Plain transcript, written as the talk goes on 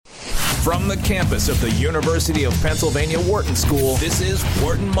From the campus of the University of Pennsylvania Wharton School, this is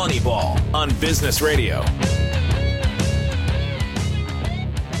Wharton Moneyball on Business Radio.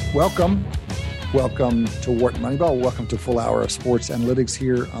 Welcome to Wharton Moneyball. Welcome to Full Hour of Sports Analytics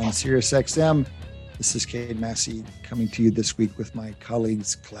here on SiriusXM. This is Cade Massey coming to you this week with my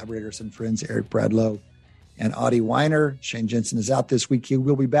colleagues, collaborators, and friends, Eric Bradlow and Audie Weiner. Shane Jensen is out this week. He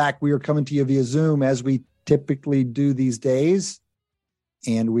will be back. We are coming to you via Zoom as we typically do these days.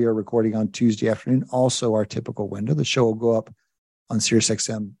 And we are recording on Tuesday afternoon, also our typical window. The show will go up on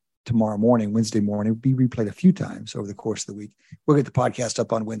SiriusXM tomorrow morning, Wednesday morning. It'll be replayed a few times over the course of the week. We'll get the podcast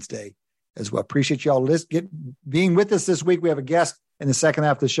up on Wednesday as well. Appreciate you all being with us this week. We have a guest in the second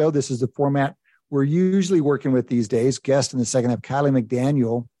half of the show. This is the format we're usually working with these days. Guest in the second half, Kylie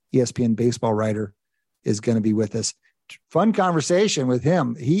McDaniel, ESPN baseball writer, is going to be with us. Fun conversation with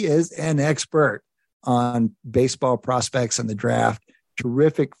him. He is an expert on baseball prospects and the draft.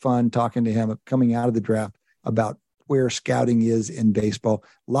 Terrific fun talking to him coming out of the draft about where scouting is in baseball.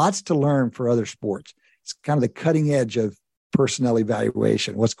 Lots to learn for other sports. It's kind of the cutting edge of personnel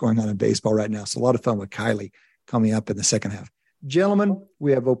evaluation, what's going on in baseball right now. So a lot of fun with Kylie coming up in the second half. Gentlemen,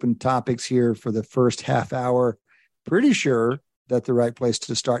 we have open topics here for the first half hour. Pretty sure that the right place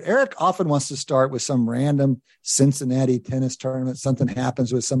to start. Eric often wants to start with some random Cincinnati tennis tournament. Something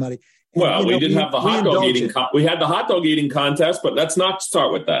happens with somebody. Well, we did have the hot dog eating. We had the hot dog eating contest, but let's not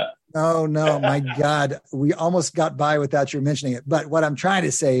start with that. Oh no, my God, we almost got by without you mentioning it. But what I'm trying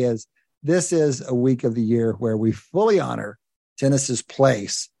to say is, this is a week of the year where we fully honor tennis's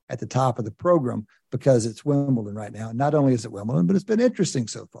place at the top of the program because it's Wimbledon right now. Not only is it Wimbledon, but it's been interesting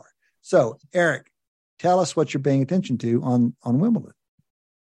so far. So, Eric, tell us what you're paying attention to on Wimbledon.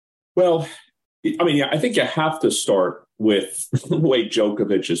 Well, I mean, I think you have to start with the way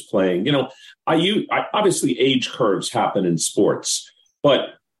Djokovic is playing. You know, I obviously age curves happen in sports,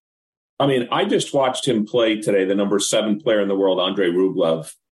 but I mean, I just watched him play today, the number 7 player in the world, Andrei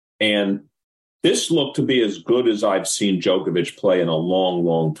Rublev, and this looked to be as good as I've seen Djokovic play in a long,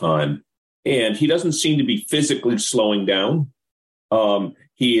 long time. And he doesn't seem to be physically slowing down.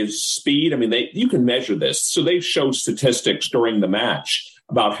 He is speed. I mean, you can measure this. So they show statistics during the match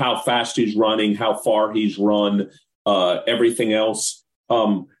about how fast he's running, how far he's run, everything else.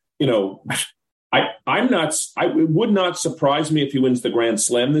 You know, it would not surprise me if he wins the Grand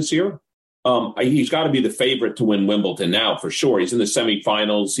Slam this year. He's got to be the favorite to win Wimbledon now for sure. He's in the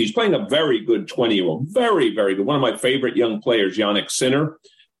semifinals. He's playing a very good 20-year-old, very, very good. One of my favorite young players, Jannik Sinner.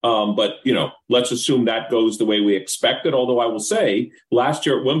 But, you know, let's assume that goes the way we expected. Although I will say last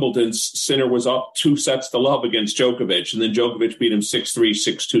year at Wimbledon, Sinner was up 2-0 against Djokovic. And then Djokovic beat him 6-3,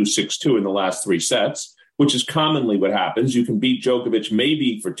 6-2, 6-2 in the last 3 sets, which is commonly what happens. You can beat Djokovic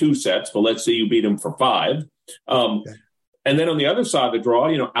maybe for 2 sets, but let's say you beat him for 5. Okay. And then on the other side of the draw,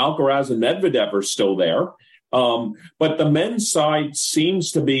 you know, Alcaraz and Medvedev are still there. But the men's side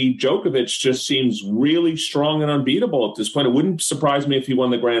seems to be Djokovic just seems really strong and unbeatable at this point. It wouldn't surprise me if he won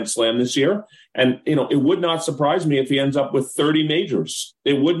the Grand Slam this year. And, you know, it would not surprise me if he ends up with 30 majors.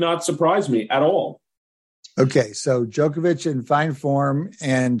 It would not surprise me at all. Okay, so Djokovic in fine form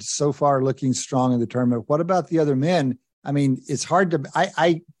and so far looking strong in the tournament. What about the other men? I mean, it's hard to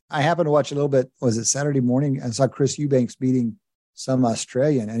I happened to watch a little bit, was it Saturday morning? I saw Chris Eubanks beating some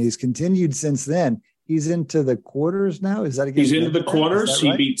Australian, and he's continued since then. He's into the quarters now. Is that against? He's into the quarters.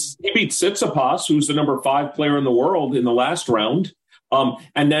 Right? He beats Tsitsipas, who's the number 5 player in the world in the last round.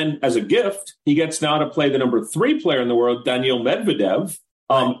 And then as a gift, he gets now to play the number 3 player in the world, Daniil Medvedev,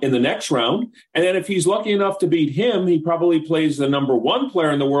 in the next round. And then if he's lucky enough to beat him, he probably plays the number 1 player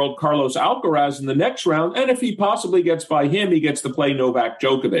in the world, Carlos Alcaraz, in the next round. And if he possibly gets by him, he gets to play Novak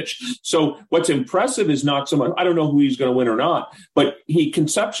Djokovic. So what's impressive is not so much, I don't know who he's going to win or not, but he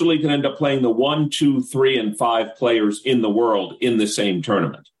conceptually can end up playing the 1, 2, 3, and 5 players in the world in the same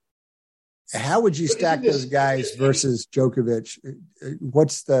tournament. How would you stack those guys versus Djokovic?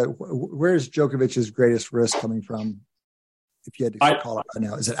 Where's Djokovic's greatest risk coming from? If you had to call it right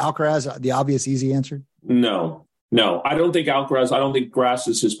now, is it Alcaraz the obvious easy answer? No. I don't think Alcaraz. I don't think grass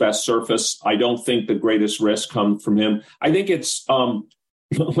is his best surface. I don't think the greatest risk comes from him. I think it's.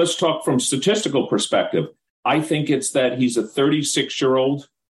 Let's talk from statistical perspective. I think it's that he's a 36-year-old.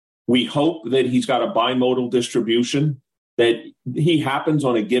 We hope that he's got a bimodal distribution, that he happens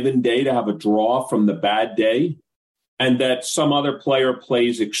on a given day to have a draw from the bad day, and that some other player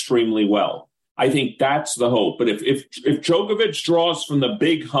plays extremely well. I think that's the hope. But if Djokovic draws from the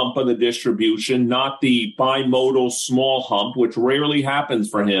big hump of the distribution, not the bimodal small hump, which rarely happens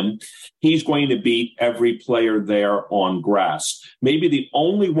for him, he's going to beat every player there on grass. Maybe the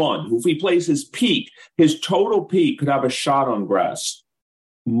only one who, if he plays his peak, his total peak, could have a shot on grass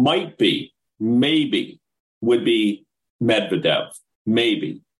might be, maybe, would be Medvedev.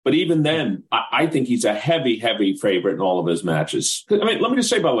 Maybe. But even then, I think he's a heavy, heavy favorite in all of his matches. I mean, let me just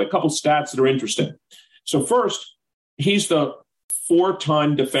say, by the way, a couple stats that are interesting. So first, he's the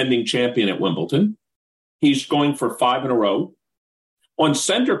 4-time defending champion at Wimbledon. He's going for 5 in a row. On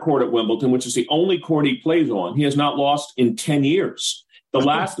center court at Wimbledon, which is the only court he plays on, he has not lost in 10 years. The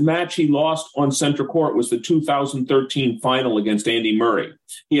last match he lost on center court was the 2013 final against Andy Murray.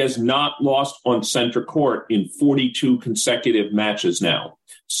 He has not lost on center court in 42 consecutive matches now.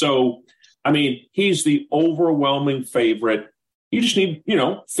 So, I mean, he's the overwhelming favorite. You just need,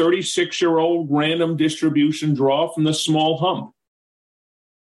 36-year-old random distribution draw from the small hump.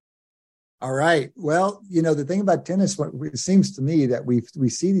 All right. Well, the thing about tennis, it seems to me that we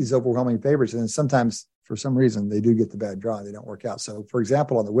see these overwhelming favorites, and then sometimes for some reason they do get the bad draw and they don't work out. So, for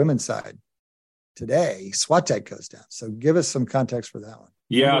example, on the women's side today, Swiatek goes down. So give us some context for that one.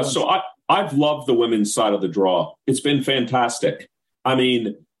 Yeah, so I've loved the women's side of the draw. It's been fantastic. I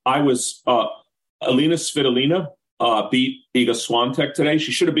mean, Alina Svitolina beat Iga Swiatek today.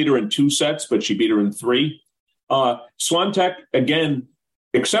 She should have beat her in 2 sets, but she beat her in 3. Swiatek, again,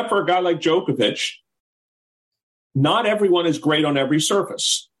 except for a guy like Djokovic, not everyone is great on every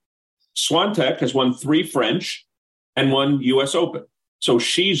surface. Swiatek has won 3 French and 1 U.S. Open. So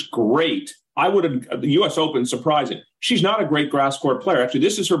she's great. The U.S. Open, surprising. She's not a great grass court player. Actually,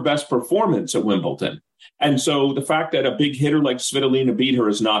 this is her best performance at Wimbledon. And so the fact that a big hitter like Svitolina beat her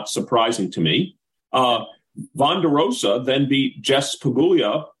is not surprising to me. Von der Rosa then beat Jess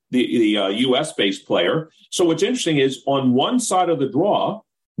Pagula, the U.S.-based player. So what's interesting is on one side of the draw,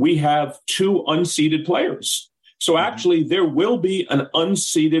 we have 2 unseeded players. So actually, there will be an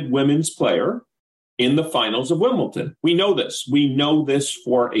unseeded women's player in the finals of Wimbledon. We know this. We know this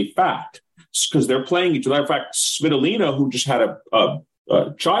for a fact because they're playing each other. In fact, Svitolina, who just had a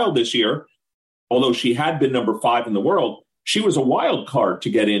child this year, although she had been number 5 in the world, she was a wild card to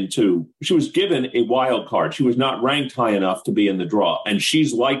get into. She was given a wild card. She was not ranked high enough to be in the draw. And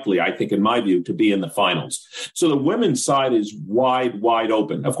she's likely, I think, in my view, to be in the finals. So the women's side is wide, wide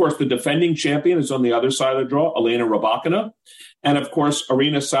open. Of course, the defending champion is on the other side of the draw, Elena Rybakina. And of course,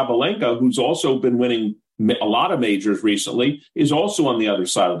 Aryna Sabalenka, who's also been winning a lot of majors recently, is also on the other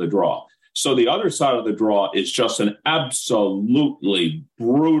side of the draw. So the other side of the draw is just an absolutely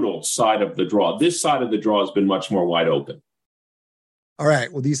brutal side of the draw. This side of the draw has been much more wide open. All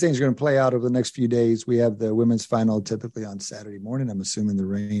right. Well, these things are going to play out over the next few days. We have the women's final typically on Saturday morning. I'm assuming the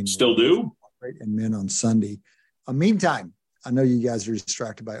rain still do. And men on Sunday. Meantime, I know you guys are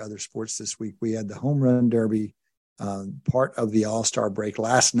distracted by other sports this week. We had the home run derby, part of the All-Star break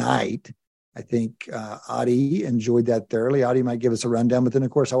last night. I think Adi enjoyed that thoroughly. Adi might give us a rundown, but then,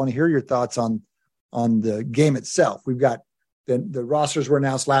 of course, I want to hear your thoughts on the game itself. We've got the rosters were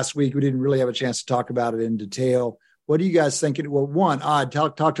announced last week. We didn't really have a chance to talk about it in detail. What are you guys thinking? Well, one,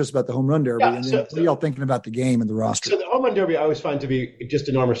 talk to us about the home run derby, and then what are y'all thinking about the game and the roster? So the home run derby I always find to be just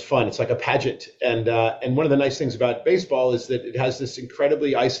enormous fun. It's like a pageant, and one of the nice things about baseball is that it has this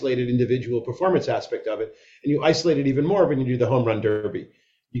incredibly isolated individual performance aspect of it, and you isolate it even more when you do the home run derby.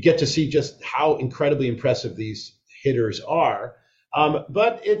 You get to see just how incredibly impressive these hitters are,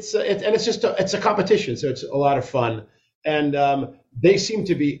 but it's a competition, so it's a lot of fun. And they seem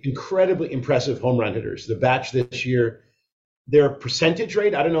to be incredibly impressive home run hitters. The batch this year, their percentage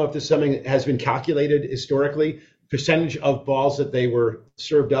rate, I don't know if this is something that has been calculated historically, percentage of balls that they were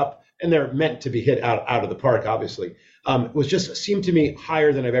served up, and they're meant to be hit out of the park, obviously, seemed to me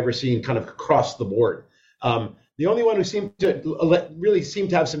higher than I've ever seen kind of across the board. The only one who seemed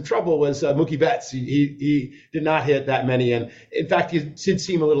to have some trouble was Mookie Betts. He did not hit that many, and in fact, he did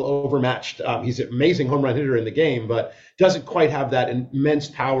seem a little overmatched. He's an amazing home run hitter in the game, but doesn't quite have that immense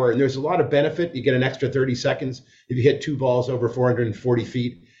power. And there's a lot of benefit. You get an extra 30 seconds if you hit 2 balls over 440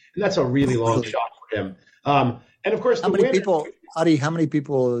 feet, and that's a really long shot for him. And of course, how many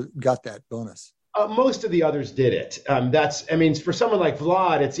people got that bonus? Most of the others did it. For someone like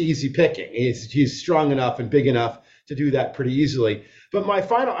Vlad, it's easy picking. He's strong enough and big enough to do that pretty easily. But my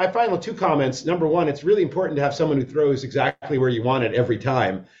final 2 comments. Number one, it's really important to have someone who throws exactly where you want it every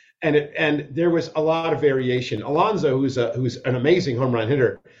time. And there was a lot of variation. Alonso, who's an amazing home run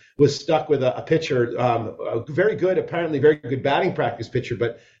hitter, was stuck with a pitcher, a very good batting practice pitcher,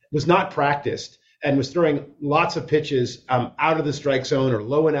 but was not practiced, and was throwing lots of pitches out of the strike zone or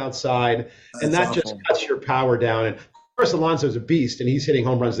low and outside. And that just cuts your power down. And of course, Alonso's a beast, and he's hitting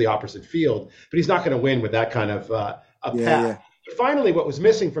home runs the opposite field, but he's not going to win with that kind of path. Yeah. But finally, what was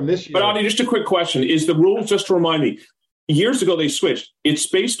missing from this year. But Adi, just a quick question. Is the rule, just to remind me, Years ago, they switched. It's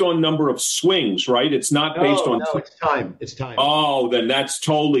based on number of swings, right? It's not based on. No, it's time. It's time. Oh, then that's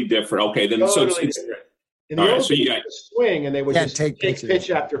totally different. Okay, then totally so it's different. In the old days, you got swing, and they would just take pitch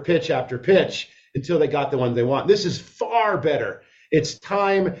after pitch after pitch until they got the one they want. This is far better. It's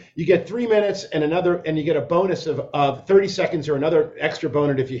time. You get 3 minutes and you get a bonus of 30 seconds or another extra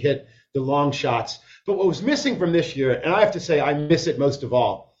bonus if you hit the long shots. But what was missing from this year, and I have to say I miss it most of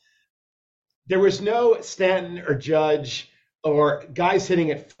all, there was no Stanton or Judge or guys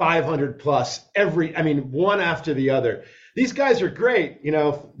hitting at 500 plus one after the other. These guys are great,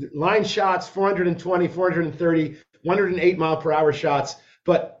 line shots, 420, 430, 108 mile per hour shots.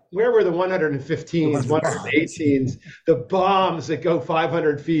 But where were the 115s, 118s, the bombs that go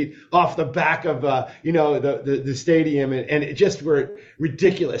 500 feet off the back of, the stadium? And it just were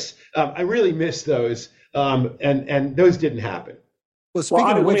ridiculous. I really miss those. And those didn't happen. Well,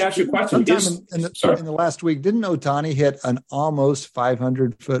 speaking of which, let me ask you a question. In the last week, didn't Ohtani hit an almost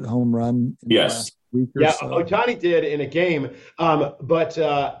 500-foot home run in the last week or so? Ohtani did in a game, but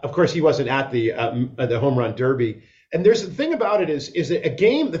of course he wasn't at the home run derby. And there's the thing about it is that a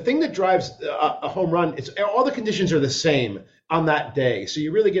game, the thing that drives a home run, it's all the conditions are the same on that day, so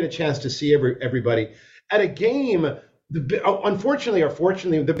you really get a chance to see everybody at a game. Unfortunately or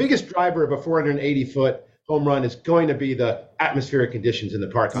fortunately, the biggest driver of a 480-foot home run is going to be the atmospheric conditions in the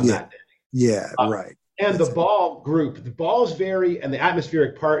park on that day. Yeah, right. And the balls vary, and the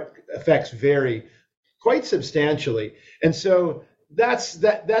atmospheric part effects vary quite substantially. And so that's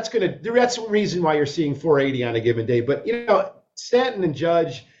the reason why you're seeing 480 on a given day. But Stanton and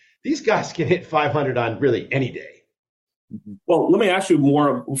Judge, these guys can hit 500 on really any day. Well, let me ask you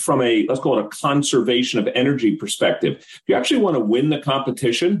more from let's call it a conservation of energy perspective. If you actually want to win the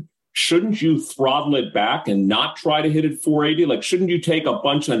competition, shouldn't you throttle it back and not try to hit it 480? Like, shouldn't you take a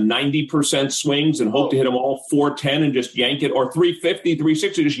bunch of 90% swings and hope to hit them all 410 and just yank it, or 350,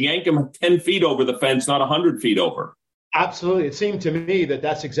 360, just yank them 10 feet over the fence, not 100 feet over? Absolutely. It seemed to me that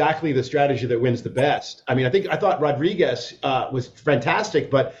that's exactly the strategy that wins the best. I mean, I thought Rodriguez was fantastic,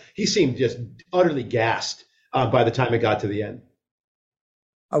 but he seemed just utterly gassed by the time it got to the end.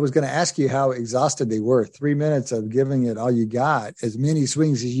 I was going to ask you how exhausted they were. 3 minutes of giving it all you got, as many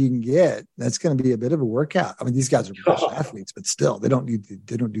swings as you can get. That's going to be a bit of a workout. I mean, these guys are professional athletes, but still, they don't do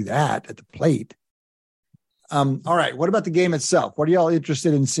that at the plate. All right. What about the game itself? What are y'all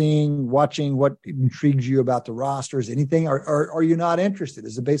interested in seeing, watching? What intrigues you about the rosters? Anything? Or are you not interested?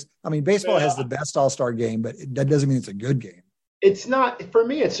 Baseball has the best all-star game, but that doesn't mean it's a good game. It's not, for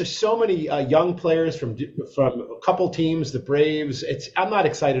me. It's just so many young players from a couple teams, the Braves. I'm not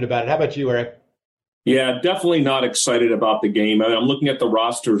excited about it. How about you, Eric? Yeah, definitely not excited about the game. I'm looking at the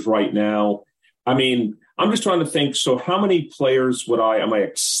rosters right now. I mean, I'm just trying to think. So, how many players am I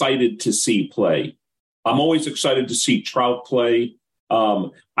excited to see play? I'm always excited to see Trout play.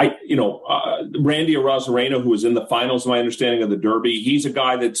 Randy Arozarena, who was in the finals, my understanding of the Derby, he's a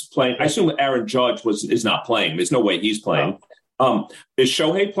guy that's playing. I assume Aaron Judge is not playing. There's no way he's playing. Is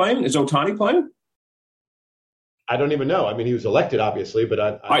Shohei playing? Is Ohtani playing? I don't even know. I mean, he was elected, obviously, but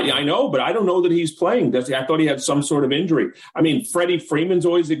I know, but I don't know that he's playing. I thought he had some sort of injury. I mean, Freddie Freeman's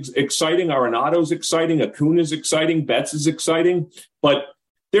always exciting. Arenado's exciting. Acuna's exciting. Betts is exciting. But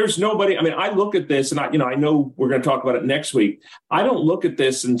there's nobody. I mean, I look at this, and I know we're going to talk about it next week. I don't look at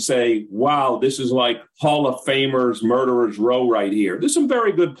this and say, "Wow, this is like Hall of Famers, murderers row right here." There's some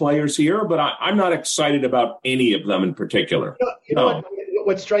very good players here, but I'm not excited about any of them in particular.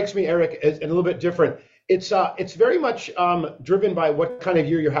 What strikes me, Eric, is a little bit different. It's very much driven by what kind of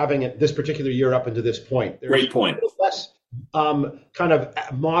year you're having at this particular year up into this point. Great point. Less kind of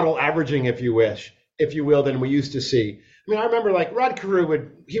model averaging, if you will, than we used to see. I mean, I remember like Rod Carew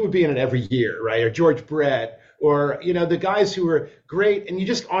would be in it every year, right? Or George Brett, or the guys who were great, and you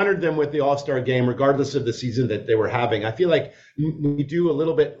just honored them with the All-Star game, regardless of the season that they were having. I feel like we do a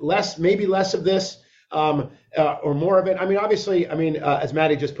little bit less, maybe less of this, or more of it. I mean, obviously, as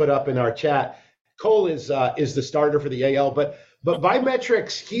Maddie just put up in our chat, Cole is the starter for the AL, but by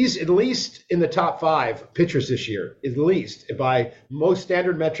metrics, he's at least in the top 5 pitchers this year, at least by most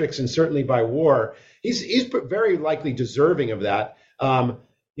standard metrics, and certainly by WAR. He's very likely deserving of that. I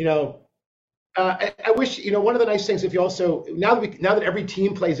wish, one of the nice things, if you also, now that every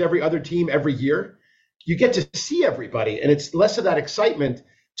team plays every other team every year, you get to see everybody, and it's less of that excitement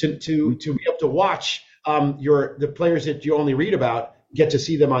to be able to watch the players that you only read about, get to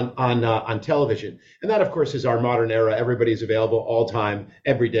see them on television. And that, of course, is our modern era. Everybody's available all time,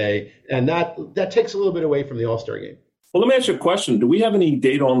 every day. And that takes a little bit away from the All-Star game. Well, let me ask you a question. Do we have any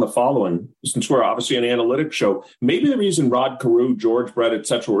data on the following? Since we're obviously an analytics show, maybe the reason Rod Carew, George Brett, et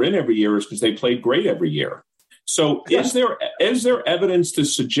cetera, were in every year is because they played great every year. So is there evidence to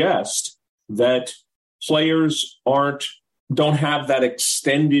suggest that players don't have that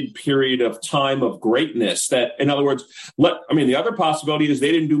extended period of time of greatness? That, in other words, the other possibility is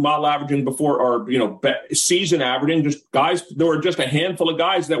they didn't do model averaging before, or season averaging. Just guys, there were just a handful of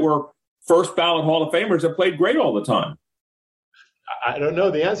guys that were first ballot Hall of Famers that played great all the time. I don't know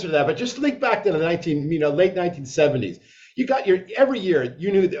the answer to that, but just think back to the late 1970s. You got every year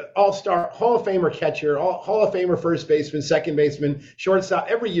you knew the all-star Hall of Famer catcher, Hall of Famer first baseman, second baseman, shortstop.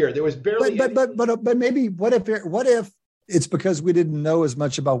 Every year there was barely. But maybe what if it's because we didn't know as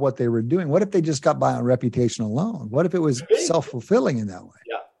much about what they were doing? What if they just got by on reputation alone? What if it was self-fulfilling in that way?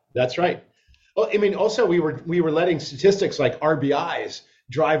 Yeah, that's right. Well, also we were letting statistics like RBIs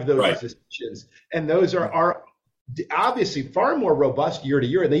drive those decisions, and those are obviously far more robust year to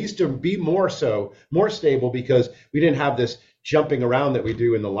year, and they used to be more stable because we didn't have this jumping around that we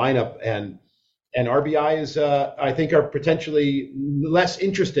do in the lineup, and RBIs I think are potentially less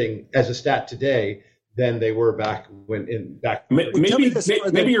interesting as a stat today than they were back when.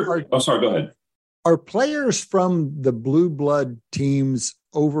 Maybe you're. Oh, sorry. Go ahead. Are players from the blue blood teams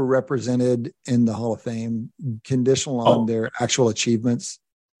overrepresented in the Hall of Fame, conditional on their actual achievements?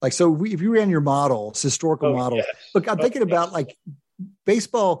 Like, so if you ran your models, historical models, look, I'm thinking about like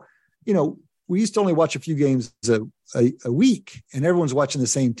baseball, we used to only watch a few games a week, and everyone's watching the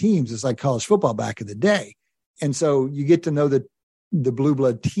same teams. It's like college football back in the day. And so you get to know the blue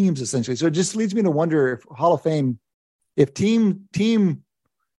blood teams essentially. So it just leads me to wonder if Hall of Fame, if the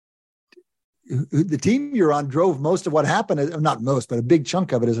team you're on drove most of what happened, not most, but a big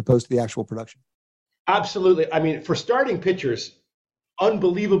chunk of it as opposed to the actual production. Absolutely. For starting pitchers,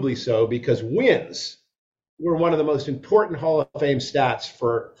 unbelievably so, because wins were one of the most important Hall of Fame stats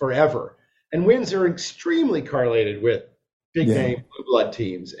for forever. And wins are extremely correlated with big name blue blood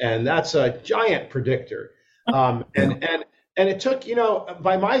teams. And that's a giant predictor. And it took,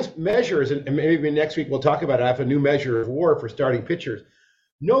 by my measures, and maybe next week we'll talk about it, I have a new measure of WAR for starting pitchers.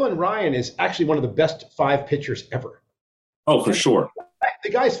 Nolan Ryan is actually one of the best 5 pitchers ever. Oh, for sure. The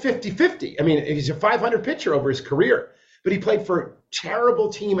guy's 50-50. He's a 500 pitcher over his career. But he played for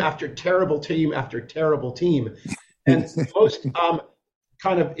terrible team after terrible team after terrible team. And most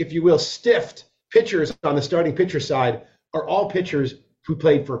kind of, if you will, stiffed pitchers on the starting pitcher side are all pitchers who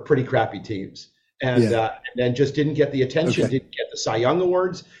played for pretty crappy teams and then just didn't get the attention, didn't get the Cy Young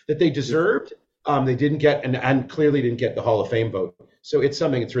awards that they deserved. They didn't get, and clearly didn't get the Hall of Fame vote. So it's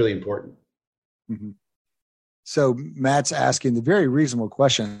something that's really important. Mm-hmm. So Matt's asking the very reasonable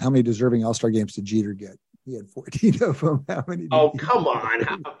question: how many deserving All-Star games did Jeter get? He had 14 of them. How many? Come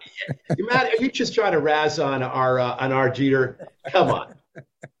on, Matt! Are you just trying to razz on our Jeter? Come on.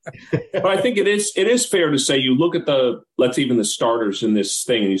 But I think it is fair to say you look at the starters in this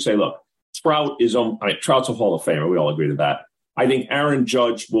thing, and you say, look, Trout's a Hall of Famer. We all agree to that. I think Aaron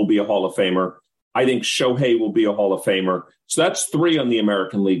Judge will be a Hall of Famer. I think Shohei will be a Hall of Famer. So that's 3 on the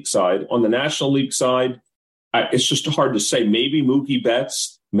American League side. On the National League side, it's just hard to say. Maybe Mookie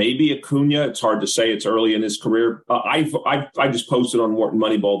Betts, maybe Acuna. It's hard to say. It's early in his career. I just posted on Wharton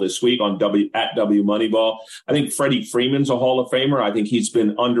Moneyball this week on W Moneyball. I think Freddie Freeman's a Hall of Famer. I think he's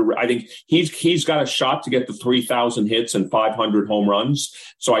been I think he's got a shot to get the 3,000 hits and 500 home runs.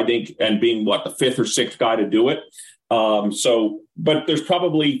 So I think, and being the 5th or 6th guy to do it. But there's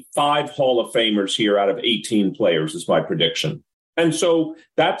probably 5 Hall of Famers here out of 18 players is my prediction. And so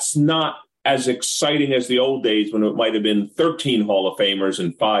that's not as exciting as the old days when it might have been 13 Hall of Famers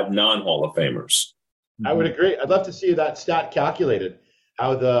and 5 non-Hall of Famers. I would agree. I'd love to see that stat calculated,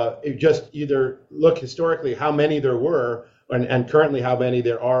 just either look historically how many there were and currently how many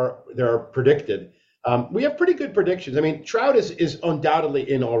there are predicted. We have pretty good predictions. Trout is undoubtedly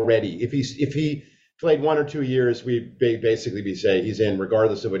in already. If he played 1 or 2 years, we'd basically be saying he's in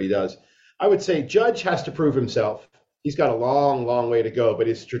regardless of what he does. I would say Judge has to prove himself. He's got a long, long way to go, but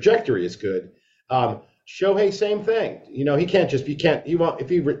his trajectory is good. Shohei, same thing.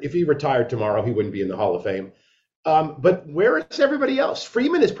 If he retired tomorrow, he wouldn't be in the Hall of Fame. But where is everybody else?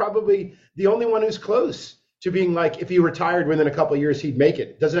 Freeman is probably the only one who's close to being like, if he retired within a couple of years, he'd make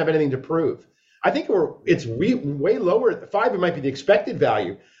it. Doesn't have anything to prove. I think it's way lower. 5, it might be the expected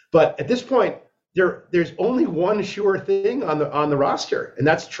value, but at this point, there's only one sure thing on the roster, and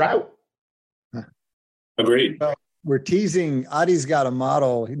that's Trout. Agreed. We're teasing. Adi's got a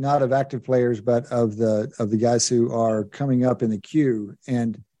model, not of active players, but of the guys who are coming up in the queue.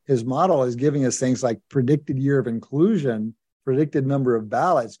 And his model is giving us things like predicted year of inclusion, predicted number of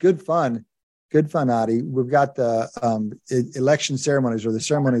ballots. Good fun, Adi. We've got the election ceremonies or the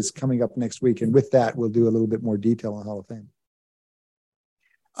ceremonies coming up next week. And with that, we'll do a little bit more detail on Hall of Fame.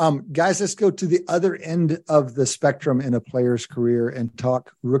 Guys, let's go to the other end of the spectrum in a player's career and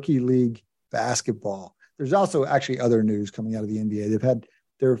talk rookie league basketball. There's also actually other news coming out of the NBA.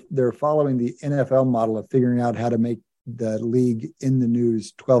 They're following the NFL model of figuring out how to make the league in the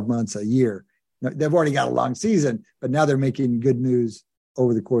news 12 months a year. Now, they've already got a long season, but now they're making good news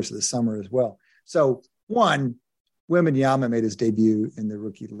over the course of the summer as well. So one, Wembanyama made his debut in the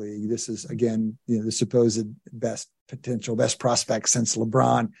rookie league. This is, again, the supposed best prospect since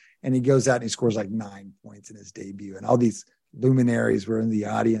LeBron. And he goes out and he scores like 9 points in his debut. And all these luminaries were in the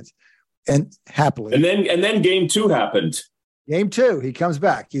audience. And happily. And then game 2 happened. Game 2, he comes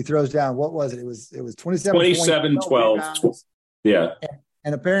back. He throws down, what was it? It was 27-12. Yeah.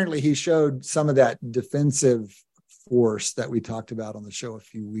 And apparently he showed some of that defensive force that we talked about on the show a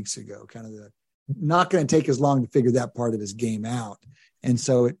few weeks ago, kind of not going to take as long to figure that part of his game out. And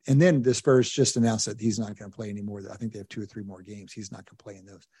then the Spurs just announced that he's not going to play anymore. I think they have 2 or 3 more games. He's not going to play in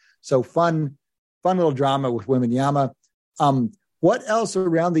those. So fun little drama with Wembanyama. What else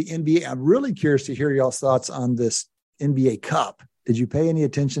around the NBA? I'm really curious to hear y'all's thoughts on this NBA Cup. Did you pay any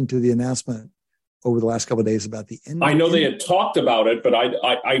attention to the announcement over the last couple of days about the NBA? I know they had talked about it, but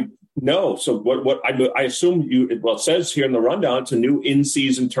I know. So what I assume it says here in the rundown, it's a new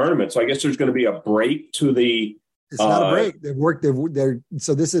in-season tournament. So I guess there's going to be a break to the. It's not a break.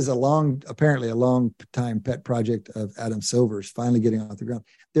 So this is apparently a long time pet project of Adam Silver's finally getting off the ground.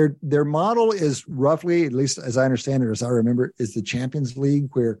 Their model is roughly, at least as I understand it, as I remember, is the Champions League,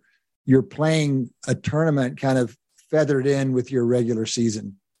 where you're playing a tournament kind of feathered in with your regular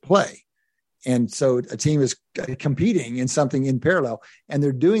season play. And so a team is competing in something in parallel, and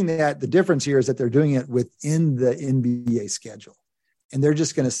they're doing that. The difference here is that they're doing it within the NBA schedule. And they're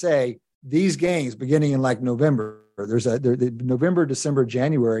just going to say these games beginning in like November, November, December,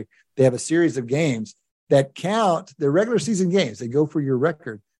 January, they have a series of games that count. They're regular season games. They go for your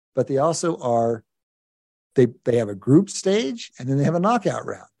record, but they also they have a group stage, and then they have a knockout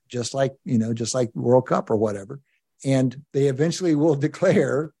round, just like World Cup or whatever. And they eventually will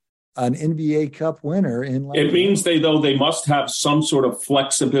declare an NBA Cup winner It means they must have some sort of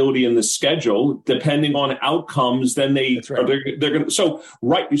flexibility in the schedule depending on outcomes. Then they're going to. So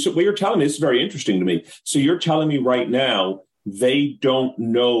what you're telling me is very interesting to me. So you're telling me right now they don't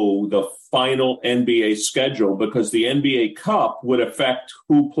know the final NBA schedule because the NBA Cup would affect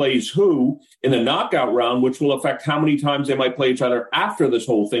who plays who in the knockout round, which will affect how many times they might play each other after this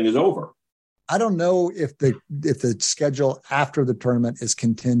whole thing is over. I don't know if the schedule after the tournament is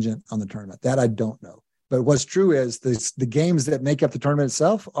contingent on the tournament. That I don't know. But what's true is the games that make up the tournament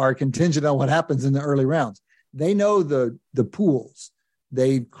itself are contingent on what happens in the early rounds. They know the pools.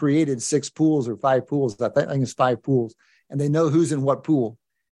 They created 6 pools or 5 pools. I think it's 5 pools, and they know who's in what pool.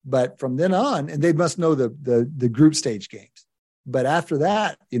 But from then on, and they must know the group stage games. But after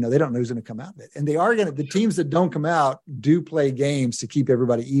that, they don't know who's going to come out of it. And the teams that don't come out do play games to keep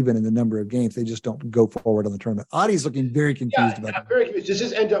everybody even in the number of games. They just don't go forward on the tournament. Adi's looking very confused about that. Very confused. Does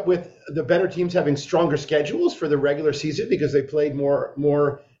this end up with the better teams having stronger schedules for the regular season because they played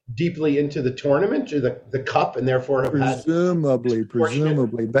more deeply into the tournament or the cup and therefore have presumably.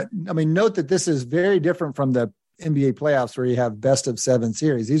 But I mean, note that this is very different from the NBA playoffs where you have best of 7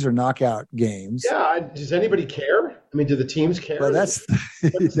 series. These are knockout games. Yeah. Does anybody care? I mean, do the teams care? Well, that's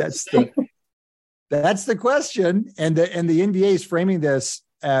the question. And the NBA is framing this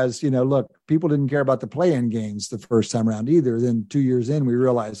as, look, people didn't care about the play-in games the first time around either. Then 2 years in, we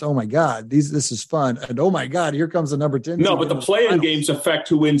realized, oh my God, this is fun. And oh my God, here comes the number 10. No, but the play-in games affect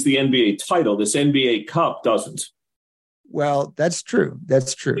who wins the NBA title. This NBA Cup doesn't. Well, that's true. Yeah.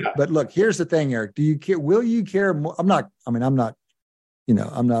 But look, here's the thing, Eric. Do you care? Will you care more? I'm not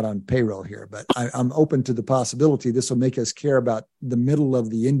on payroll here, but I'm open to the possibility this will make us care about the middle of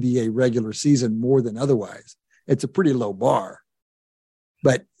the NBA regular season more than otherwise. It's a pretty low bar.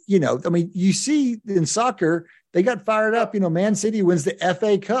 But, you see in soccer, they got fired up. Man City wins the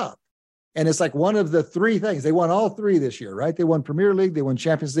FA Cup. And it's like one of the 3 things. They won all 3 this year, right? They won Premier League, they won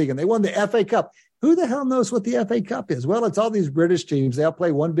Champions League, and they won the FA Cup. Who the hell knows what the FA Cup is? Well, it's all these British teams. They all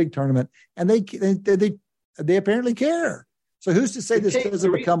play one big tournament, and they apparently care. So who's to say this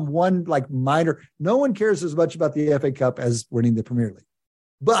doesn't become one like minor? No one cares as much about the FA Cup as winning the Premier League,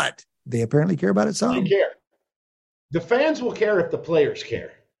 but they apparently care about it some. They care. The fans will care if the players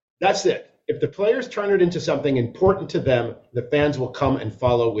care. That's it. If the players turn it into something important to them, the fans will come and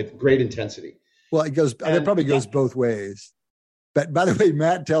follow with great intensity. Well, it probably goes both ways. But by the way,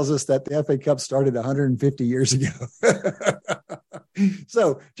 Matt tells us that the FA Cup started 150 years ago.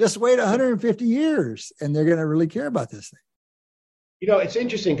 So just wait 150 years and they're going to really care about this thing. It's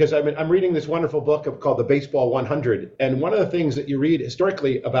interesting because I'm reading this wonderful book called The Baseball 100. And one of the things that you read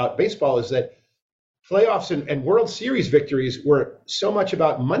historically about baseball is that playoffs and World Series victories were so much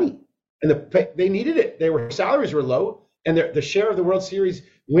about money. And they needed it. Salaries were low, and the share of the World Series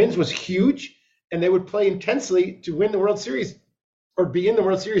wins was huge. And they would play intensely to win the World Series or be in the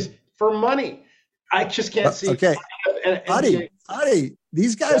World Series for money. I just can't see. Okay. Adi,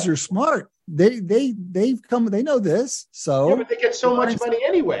 these guys are smart. They've come. They know this. So yeah, but they get so much money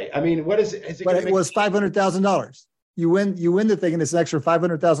anyway. I mean, what is it? But it was $500,000. You win the thing, and it's an extra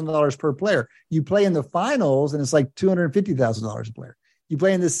 $500,000 per player. You play in the finals, and it's like $250,000 a player. You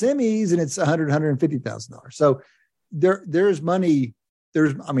play in the semis, and it's $150,000. So there's money.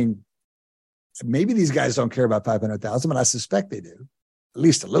 Maybe these guys don't care about 500,000, but I suspect they do, at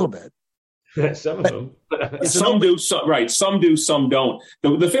least a little bit. Some of them. Some do, right. Some do, some don't.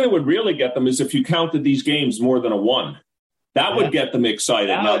 The thing that would really get them is if you counted these games more than a one. That would get them excited.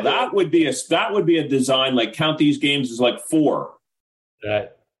 Now that would be a design like count these games as like 4.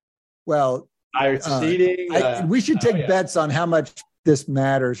 Well, seeding. We should take bets on how much this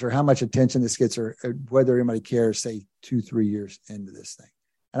matters or how much attention this gets or whether anybody cares, say 2-3 years into this thing.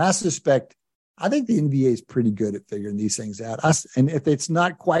 And I think the NBA is pretty good at figuring these things out. And if it's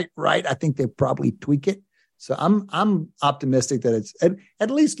not quite right, I think they probably tweak it. So I'm optimistic that it's at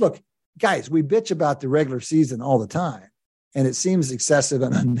least, look, guys, we bitch about the regular season all the time, and it seems excessive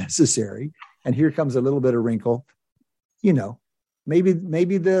and unnecessary. And here comes a little bit of wrinkle. Maybe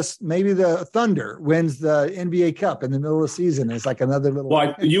the Thunder wins the NBA Cup in the middle of the season. It's like another little.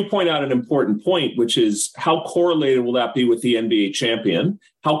 Well, you point out an important point, which is how correlated will that be with the NBA champion?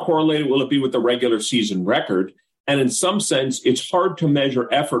 How correlated will it be with the regular season record? And in some sense, it's hard to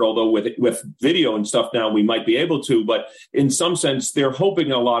measure effort, although with video and stuff now we might be able to. But in some sense, they're hoping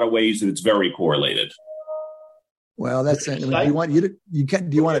in a lot of ways that it's very correlated. Well, that's it. I mean, you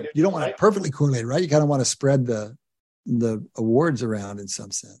don't want it perfectly correlated, right? You kind of want to spread the awards around in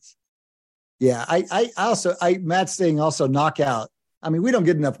some sense. Yeah. Matt's saying also knockout. I mean, we don't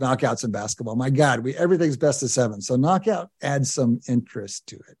get enough knockouts in basketball. My God, everything's best of 7. So knockout adds some interest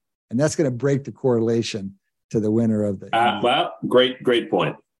to it. And that's going to break the correlation to the winner of the. Well, great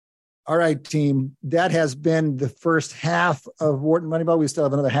point. All right, team. That has been the first half of Wharton Moneyball. We still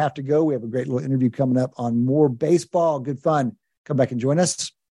have another half to go. We have a great little interview coming up on more baseball. Good fun. Come back and join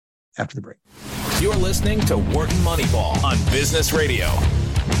us after the break. You're listening to Wharton Moneyball on Business Radio.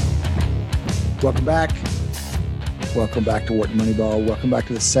 Welcome back. Welcome back to Wharton Moneyball. Welcome back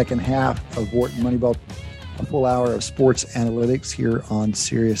to the second half of Wharton Moneyball, a full hour of sports analytics here on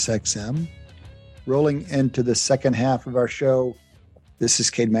SiriusXM. Rolling into the second half of our show, this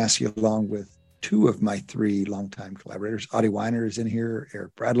is Cade Massey along with 2 of my 3 longtime collaborators. Adi Weiner is in here.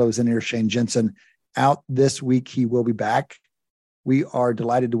 Eric Bradlow is in here. Shane Jensen out this week. He will be back. We are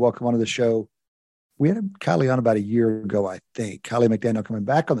delighted to welcome onto the show. We had Kylie on about a year ago, I think. Kylie McDaniel coming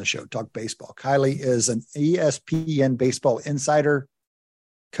back on the show, talk baseball. Kylie is an ESPN baseball insider,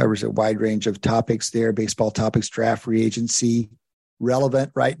 covers a wide range of topics there, baseball topics, draft, free agency,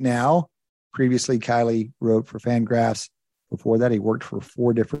 relevant right now. Previously, Kylie wrote for Fangraphs. Before that, he worked for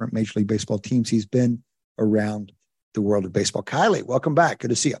 4 different Major League Baseball teams. He's been around the world of baseball. Kylie, welcome back. Good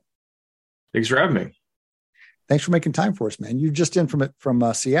to see you. Thanks for having me. Thanks for making time for us, man. You're just in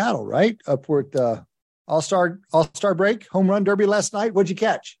from Seattle, right? Up at the All-Star break, home run derby last night. What'd you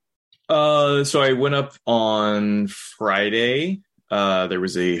catch? So I went up on Friday. There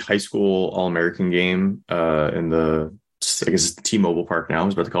was a high school All-American game in the, I guess it's T-Mobile Park now. I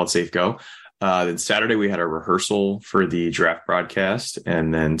was about to call it Safe Go. Then Saturday we had a rehearsal for the draft broadcast.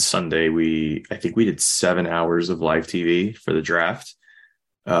 And then Sunday I think we did 7 hours of live TV for the draft,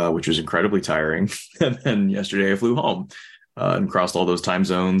 which was incredibly tiring. And then yesterday I flew home and crossed all those time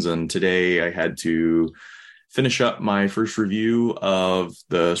zones. And today I had to finish up my first review of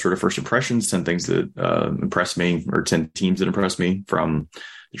the sort of first impressions, 10 things that impressed me, or 10 teams that impressed me from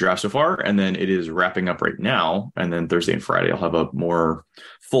the draft so far. And then it is wrapping up right now. And then Thursday and Friday, I'll have a more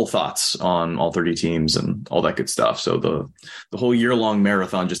full thoughts on all 30 teams and all that good stuff. So the whole year-long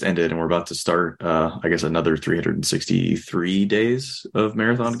marathon just ended, and we're about to start, I guess, another 363 days of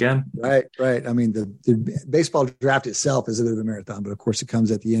marathon again. Right. I mean, the baseball draft itself is a bit of a marathon, but of course it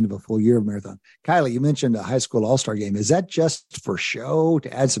comes at the end of a full year of marathon. Kylie, you mentioned a high school all-star game. Is that just for show,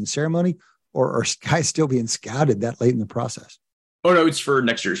 to add some ceremony, or are guys still being scouted that late in the process? Oh, no, it's for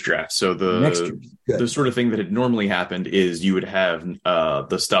next year's draft. So the sort of thing that had normally happened is you would have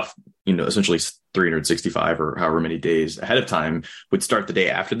the stuff, essentially 365 or however many days ahead of time would start the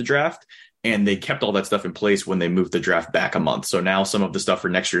day after the draft. And they kept all that stuff in place when they moved the draft back a month. So now some of the stuff for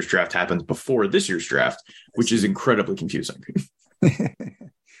next year's draft happens before this year's draft, which is incredibly confusing.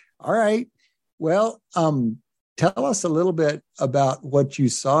 All right. Well, tell us a little bit about what you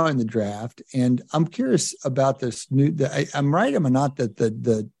saw in the draft. And I'm curious about this I'm right, am I not, that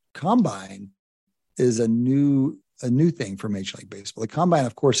the combine is a new thing for Major League Baseball. The combine,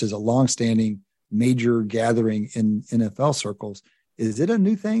 of course, is a longstanding major gathering in NFL circles. Is it a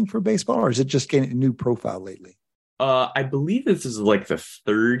new thing for baseball, or is it just getting a new profile lately? I believe this is like the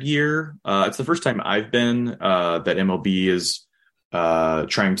third year. It's the first time I've been that MLB is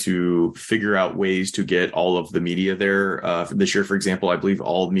trying to figure out ways to get all of the media there. This year, for example, I believe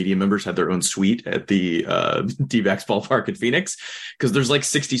all media members had their own suite at the D-backs ballpark in Phoenix, because there's like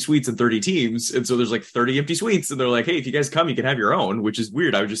 60 suites and 30 teams. And so there's like 30 empty suites. And they're like, hey, if you guys come, you can have your own, which is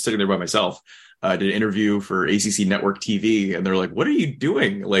weird. I was just sitting there by myself. I did an interview for ACC Network TV, and they're like, what are you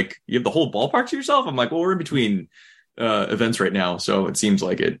doing? Like, you have the whole ballpark to yourself? I'm like, well, we're in between events right now, so it seems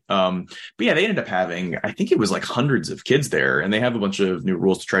like it. But yeah, they ended up having, I think it was like hundreds of kids there, and they have a bunch of new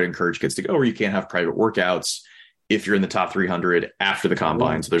rules to try to encourage kids to go, where you can't have private workouts if you're in the top 300 after the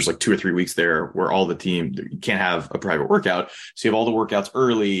combine. So there's like 2 or 3 weeks there where all the team, you can't have a private workout. So you have all the workouts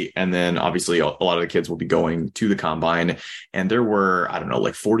early, and then obviously a lot of the kids will be going to the combine. And there were, I don't know,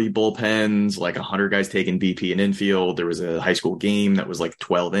 like 40 bullpens, like 100 guys taking BP and infield. There was a high school game that was like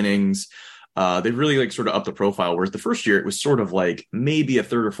 12 innings. They've really like sort of upped the profile, whereas the first year it was sort of like maybe a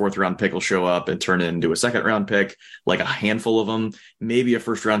 3rd or 4th round pick will show up and turn into a 2nd round pick, like a handful of them. Maybe a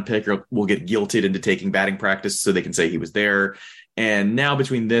 1st round pick will get guilted into taking batting practice so they can say he was there. And now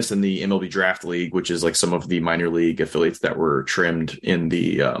between this and the MLB Draft League, which is like some of the minor league affiliates that were trimmed in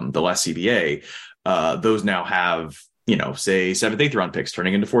the last CBA, those now have, you know, say 7th, 8th round picks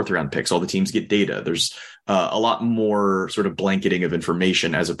turning into 4th round picks. All the teams get data. There's a lot more sort of blanketing of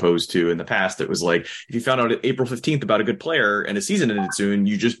information, as opposed to in the past, it was like, if you found out April 15th about a good player and a season ended soon,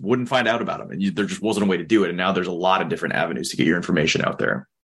 you just wouldn't find out about him. And there just wasn't a way to do it. And now there's a lot of different avenues to get your information out there.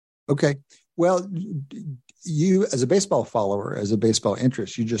 Okay. Well, you, as a baseball follower, as a baseball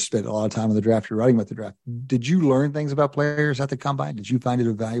interest, you just spent a lot of time in the draft. You're writing about the draft. Did you learn things about players at the combine? Did you find it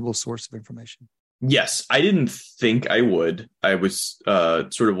a valuable source of information? Yes, I didn't think I would. I was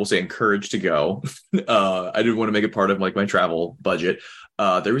sort of, we'll say, encouraged to go. I didn't want to make it part of like my travel budget.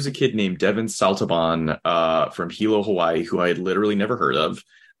 There was a kid named Devin Saltaban from Hilo, Hawaii, who I had literally never heard of.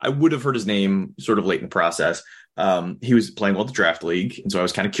 I would have heard his name sort of late in the process. He was playing well at the draft league, and so I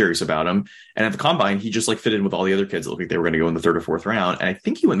was kind of curious about him. And at the combine, he just like fit in with all the other kids that looked like they were going to go in the 3rd or 4th round. And I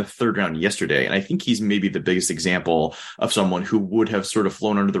think he went in the 3rd round yesterday. And I think he's maybe the biggest example of someone who would have sort of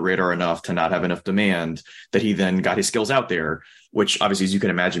flown under the radar enough to not have enough demand, that he then got his skills out there, which obviously, as you can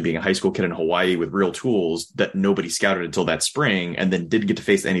imagine, being a high school kid in Hawaii with real tools that nobody scouted until that spring, and then didn't get to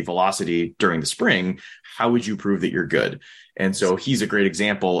face any velocity during the spring. How would you prove that you're good? And so he's a great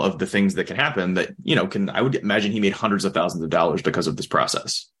example of the things that can happen that, you know, I would imagine he made hundreds of thousands of dollars because of this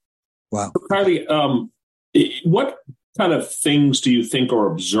process. Wow. Kylie, what kind of things do you think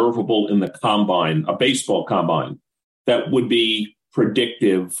are observable in the combine, a baseball combine, that would be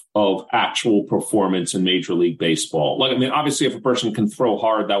predictive of actual performance in Major League Baseball? Like, I mean, obviously, if a person can throw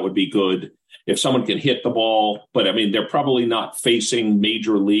hard, that would be good. If someone can hit the ball, but I mean, they're probably not facing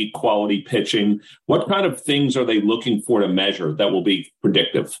major league quality pitching. What kind of things are they looking for to measure that will be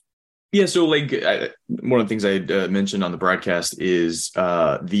predictive? Yeah, so like one of the things I mentioned on the broadcast is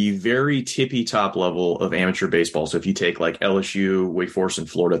the very tippy top level of amateur baseball. So if you take like LSU, Wake Forest, and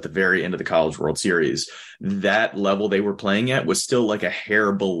Florida at the very end of the College World Series, that level they were playing at was still like a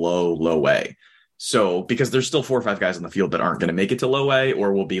hair below low A. So because there's still 4 or 5 guys on the field that aren't going to make it to low A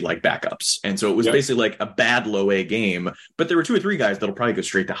or will be like backups. And so it was basically like a bad low A game, but there were 2 or 3 guys that'll probably go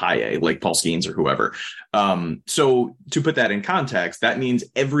straight to high A, like Paul Skeens or whoever. So to put that in context, that means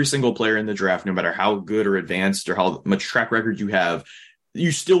every single player in the draft, no matter how good or advanced or how much track record you have,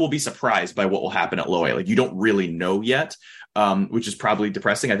 you still will be surprised by what will happen at low A. Like, you don't really know yet. Which is probably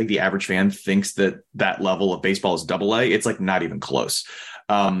depressing. I think the average fan thinks that level of baseball is double A. It's like not even close.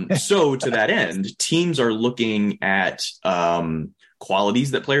 So to that end, teams are looking at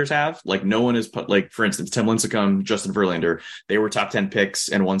qualities that players have. Like, no one is put, like, for instance, Tim Lincecum, Justin Verlander, they were top 10 picks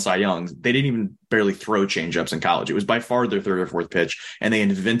and won Cy Youngs. They didn't even barely throw changeups in college. It was by far their 3rd or 4th pitch, and they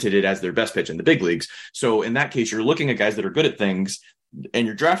invented it as their best pitch in the big leagues. So in that case, you're looking at guys that are good at things, and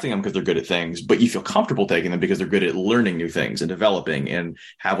you're drafting them because they're good at things, but you feel comfortable taking them because they're good at learning new things and developing and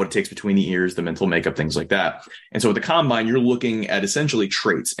have what it takes between the ears, the mental makeup, things like that. And so at the combine, you're looking at essentially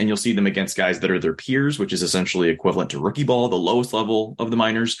traits, and you'll see them against guys that are their peers, which is essentially equivalent to rookie ball, the lowest level of the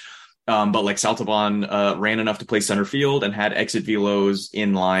minors. But like Saltaban ran enough to play center field and had exit velos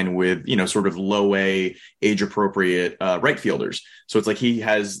in line with, you know, sort of low A, age appropriate right fielders. So it's like he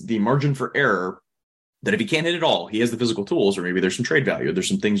has the margin for error that if he can't hit it all, he has the physical tools, or maybe there's some trade value. There's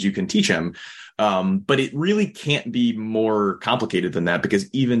some things you can teach him. But it really can't be more complicated than that, because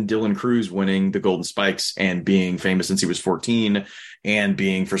even Dylan Cruz winning the Golden Spikes and being famous since he was 14 and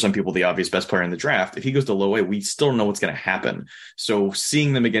being, for some people, the obvious best player in the draft, if he goes to low A, we still don't know what's going to happen. So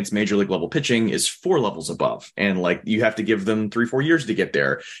seeing them against major league level pitching is 4 levels above. And like, you have to give them 3-4 years to get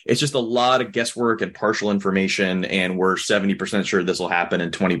there. It's just a lot of guesswork and partial information. And we're 70% sure this will happen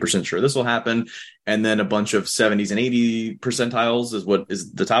and 20% sure this will happen. And then a bunch of 70s and 80 percentiles is what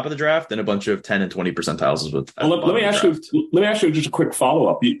is the top of the draft, and a bunch of 10 and 20 percentiles is what. Well, let me ask you just a quick follow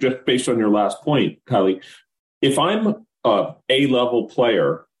up, just based on your last point, Kylie. If I'm a A-level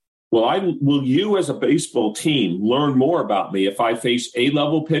player, will you as a baseball team learn more about me if I face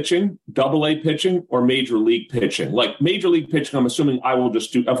A-level pitching, double-A pitching, or major league pitching? Like major league pitching, I'm assuming I will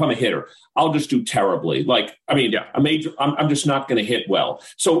just do, if I'm a hitter, I'll just do terribly. Like, I mean, I'm just not going to hit well.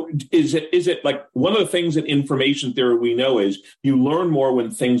 So is it like one of the things in information theory we know is you learn more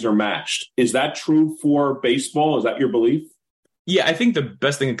when things are matched. Is that true for baseball? Is that your belief? Yeah, I think the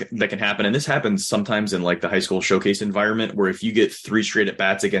best thing that can happen, and this happens sometimes in like the high school showcase environment, where if you get 3 straight at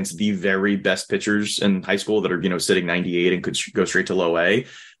bats against the very best pitchers in high school that are, sitting 98 and could go straight to low A,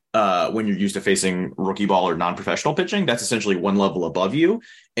 when you're used to facing rookie ball or non-professional pitching, that's essentially 1 level above you.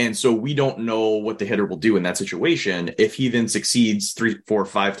 And so we don't know what the hitter will do in that situation. If he then succeeds 3, 4,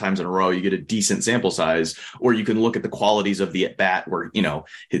 5 times in a row, you get a decent sample size, or you can look at the qualities of the at bat where,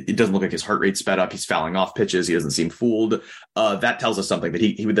 it doesn't look like his heart rate sped up. He's fouling off pitches. He doesn't seem fooled. That tells us something that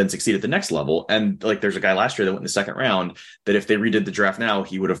he would then succeed at the next level. And like, there's a guy last year that went in the second round that if they redid the draft now,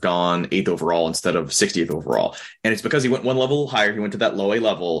 he would have gone 8th overall instead of 60th overall. And it's because he went 1 level higher. He went to that low A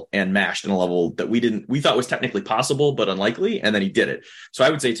level and mashed in a level that we thought was technically possible, but unlikely. And then he did it. So I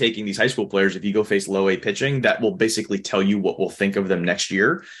would say taking these high school players, if you go face low A pitching, that will basically tell you what we'll think of them next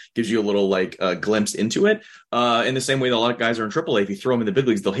year. Gives you a little glimpse into it. In the same way that a lot of guys are in AAA, if you throw them in the big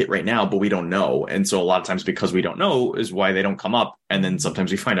leagues, they'll hit right now, but we don't know. And so a lot of times, because we don't know, is why they don't come up. And then sometimes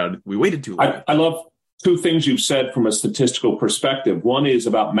we find out we waited too long. I love 2 things you've said from a statistical perspective. One is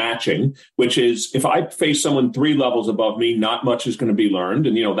about matching, which is if I face someone 3 levels above me, not much is going to be learned.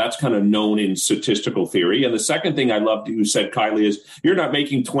 And, that's kind of known in statistical theory. And the second thing I loved you said, Kylie, is you're not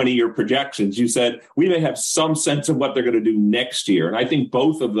making 20-year projections. You said we may have some sense of what they're going to do next year. And I think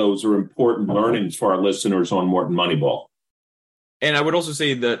both of those are important learnings for our listeners on Morton Moneyball. And I would also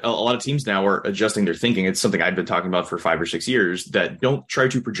say that a lot of teams now are adjusting their thinking. It's something I've been talking about for 5 or 6 years, that don't try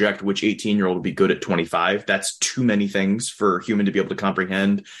to project which 18-year-old will be good at 25. That's too many things for a human to be able to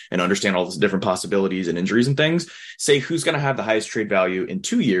comprehend and understand all the different possibilities and injuries and things. Say who's going to have the highest trade value in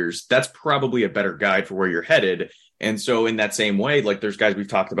 2 years. That's probably a better guide for where you're headed. And so in that same way, like there's guys we've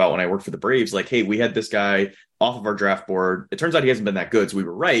talked about when I worked for the Braves, like, hey, we had this guy off of our draft board. It turns out he hasn't been that good, so we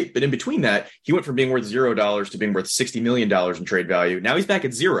were right. But in between that, he went from being worth $0 to being worth $60 million in trade value. Now he's back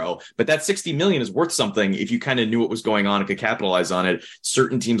at 0, but that $60 million is worth something if you kind of knew what was going on and could capitalize on it.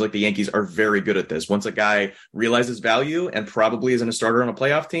 Certain teams like the Yankees are very good at this. Once a guy realizes value and probably isn't a starter on a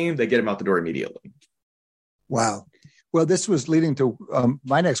playoff team, they get him out the door immediately. Wow. Well, this was leading to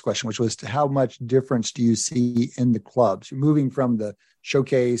my next question, which was how much difference do you see in the clubs? You're moving from the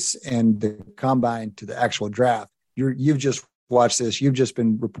showcase and the combine to the actual draft. You've just watched this. You've just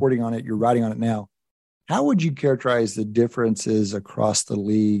been reporting on it. You're writing on it now. How would you characterize the differences across the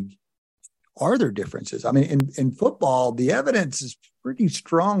league? Are there differences? I mean, in football, the evidence is pretty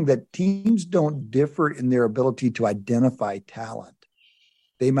strong that teams don't differ in their ability to identify talent.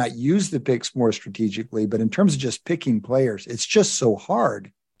 They might use the picks more strategically, but in terms of just picking players, it's just so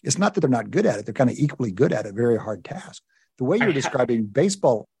hard. It's not that they're not good at it. They're kind of equally good at it. Very hard task. The way you're describing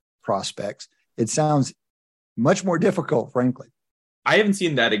baseball prospects, it sounds much more difficult, frankly. I haven't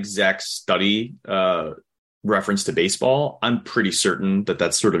seen that exact study reference to baseball. I'm pretty certain that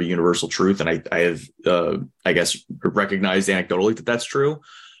that's sort of a universal truth. And I have, I guess, recognized anecdotally that that's true.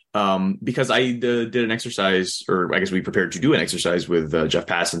 Because I did an exercise, or I guess we prepared to do an exercise with Jeff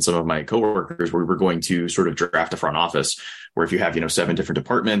Pass and some of my coworkers, where we were going to sort of draft a front office where if you have, 7 different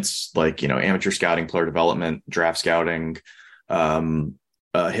departments, like, amateur scouting, player development, draft scouting,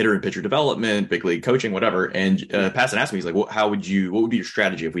 hitter and pitcher development, big league coaching, whatever. And Passon asked me, he's like, what would be your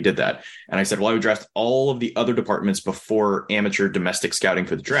strategy if we did that? And I said, well, I would draft all of the other departments before amateur domestic scouting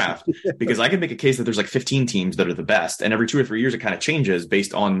for the draft, because I can make a case that there's like 15 teams that are the best. And every 2 or 3 years, it kind of changes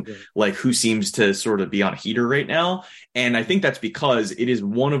based on like who seems to sort of be on a heater right now. And I think that's because it is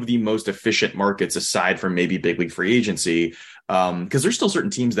one of the most efficient markets aside from maybe big league free agency Because there's still certain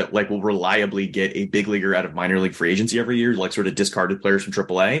teams that like will reliably get a big leaguer out of minor league free agency every year, like sort of discarded players from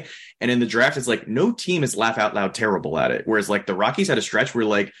AAA. And in the draft, it's like no team is laugh out loud terrible at it. Whereas like the Rockies had a stretch where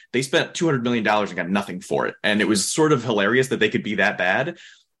like they spent $200 million and got nothing for it. And it was sort of hilarious that they could be that bad.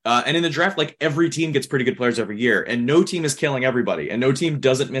 And in the draft, like every team gets pretty good players every year, and no team is killing everybody, and no team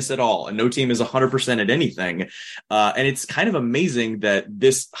doesn't miss at all, and no team is 100% at anything. And it's kind of amazing that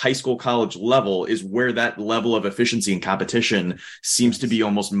this high school college level is where that level of efficiency and competition seems to be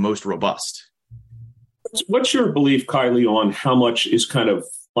almost most robust. What's your belief, Kylie, on how much is kind of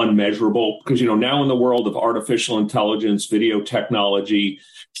unmeasurable? Because, now in the world of artificial intelligence, video technology,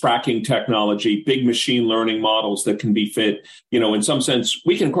 tracking technology, big machine learning models that can be fit, in some sense,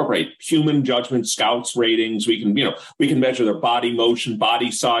 we can incorporate human judgment, scouts ratings. We can measure their body motion, body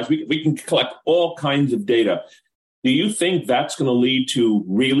size. We can collect all kinds of data. Do you think that's going to lead to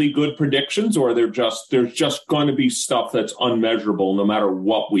really good predictions, or there's just going to be stuff that's unmeasurable no matter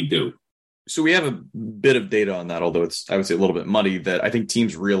what we do? So we have a bit of data on that, although it's, I would say, a little bit muddy, that I think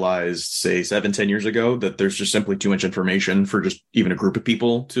teams realized, say, 7-10 years ago, that there's just simply too much information for just even a group of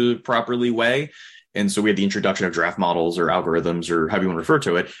people to properly weigh. And so we had the introduction of draft models or algorithms, or however you want to refer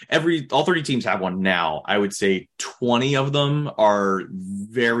to it. All 30 teams have one now. I would say 20 of them are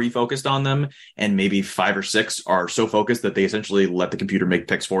very focused on them, and maybe 5 or 6 are so focused that they essentially let the computer make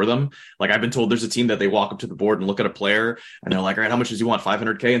picks for them. Like I've been told there's a team that they walk up to the board and look at a player and they're like, all right, how much does he want?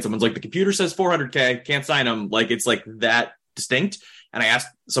 500K? And someone's like, the computer says 400K, can't sign him. Like it's like that distinct. And I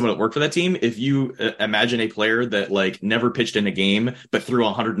asked someone that worked for that team, if you imagine a player that like never pitched in a game, but threw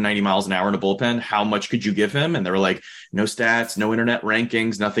 190 miles an hour in a bullpen, how much could you give him? And they were like, no stats, no internet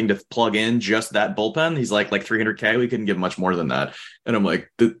rankings, nothing to plug in, just that bullpen. He's like 300K. We couldn't give much more than that. And I'm like,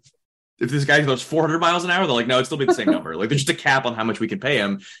 if this guy goes 400 miles an hour, they're like, no, it'd still be the same number. Like there's just a cap on how much we can pay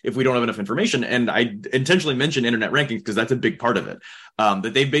him if we don't have enough information. And I intentionally mentioned internet rankings because that's a big part of it.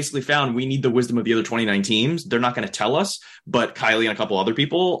 That they've basically found we need the wisdom of the other 29 teams. They're not going to tell us, but Kylie and a couple other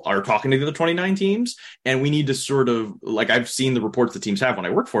people are talking to the other 29 teams. And we need to sort of, like I've seen the reports the teams have when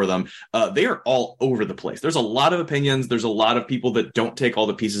I work for them. They are all over the place. There's a lot of opinions. There's a lot of people that don't take all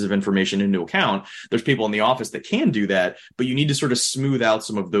the pieces of information into account. There's people in the office that can do that, but you need to sort of smooth out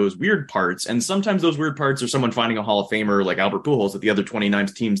some of those weird parts. And sometimes those weird parts are someone finding a Hall of Famer like Albert Pujols that the other 29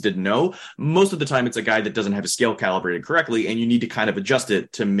 teams didn't know. Most of the time, it's a guy that doesn't have his scale calibrated correctly, and you need to kind of adjust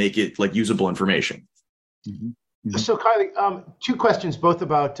it to make it like usable information. Mm-hmm. Mm-hmm. So, Kylie, 2 questions, both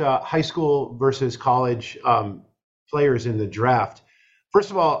about high school versus college players in the draft.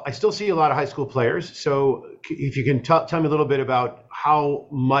 First of all, I still see a lot of high school players. So if you can tell me a little bit about how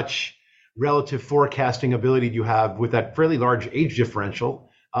much relative forecasting ability do you have with that fairly large age differential.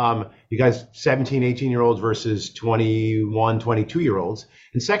 You guys 17, 18-year-olds versus 21, 22-year-olds.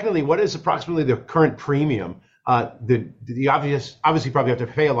 And secondly, what is approximately the current premium? The obviously probably have to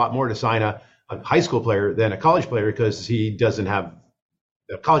pay a lot more to sign a high school player than a college player, because the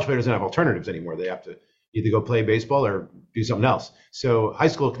college player doesn't have alternatives anymore. They have to either go play baseball or do something else. So high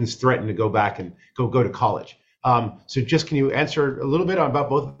school can threaten to go back and go to college. So just can you answer a little bit about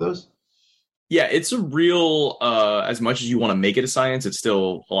both of those? Yeah, it's a real, as much as you want to make it a science, it's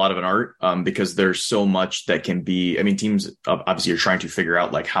still a lot of an art, because there's so much that can be, I mean, teams obviously are trying to figure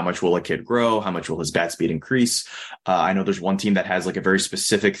out like how much will a kid grow? How much will his bat speed increase? I know there's one team that has like a very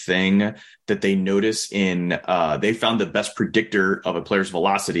specific thing that they notice in, they found the best predictor of a player's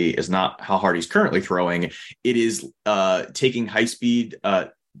velocity is not how hard he's currently throwing. It is taking high speed,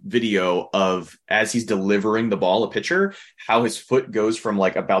 video of as he's delivering the ball, a pitcher, how his foot goes from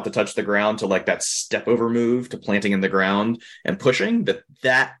like about to touch the ground to like that step over move to planting in the ground and pushing,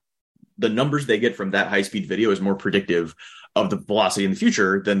 that the numbers they get from that high speed video is more predictive of the velocity in the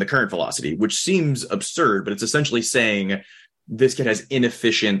future than the current velocity, which seems absurd, but it's essentially saying this kid has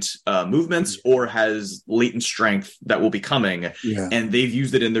inefficient movements or has latent strength that will be coming. Yeah. And they've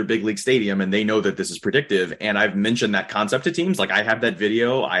used it in their big league stadium, and they know that this is predictive. And I've mentioned that concept to teams. Like I have that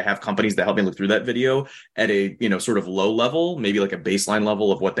video. I have companies that help me look through that video at a, sort of low level, maybe like a baseline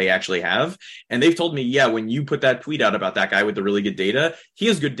level of what they actually have. And they've told me, yeah, when you put that tweet out about that guy with the really good data, he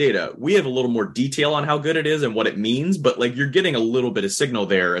has good data. We have a little more detail on how good it is and what it means, but like you're getting a little bit of signal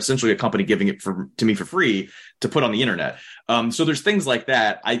there, essentially a company giving it to me for free to put on the internet. So there's things like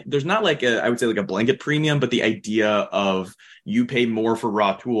that. There's not like I would say like a blanket premium, but the idea of you pay more for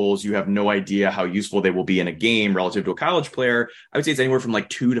raw tools, you have no idea how useful they will be in a game relative to a college player. I would say it's anywhere from like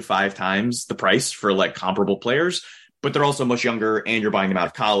 2 to 5 times the price for like comparable players, but they're also much younger and you're buying them out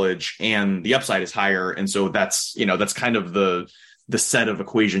of college and the upside is higher. And so that's kind of the set of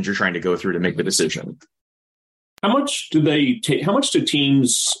equations you're trying to go through to make the decision. How much do they take? How much do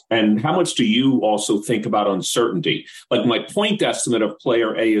teams and how much do you also think about uncertainty? Like my point estimate of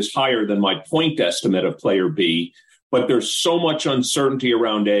player A is higher than my point estimate of player B, but there's so much uncertainty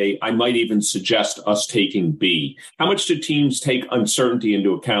around A, I might even suggest us taking B. How much do teams take uncertainty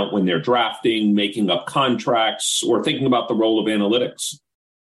into account when they're drafting, making up contracts, or thinking about the role of analytics?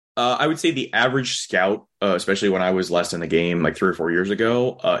 I would say the average scout, especially when I was less in the game, like 3 or 4 years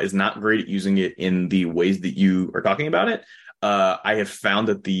ago, is not great at using it in the ways that you are talking about it. I have found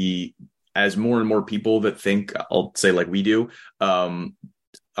that as more and more people that think, I'll say like we do,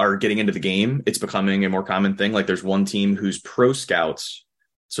 are getting into the game, it's becoming a more common thing. Like there's one team whose pro scouts,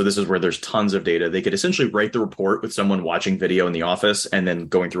 so this is where there's tons of data. They could essentially write the report with someone watching video in the office and then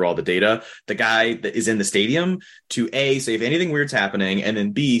going through all the data. The guy that is in the stadium to A, say if anything weird's happening, and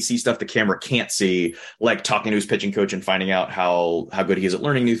then B, see stuff the camera can't see, like talking to his pitching coach and finding out how good he is at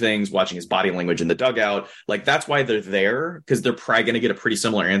learning new things, watching his body language in the dugout. Like that's why they're there, because they're probably going to get a pretty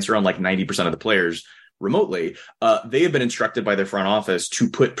similar answer on like 90% of the players remotely. They have been instructed by their front office to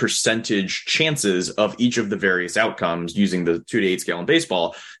put percentage chances of each of the various outcomes using the 2-to-8 scale in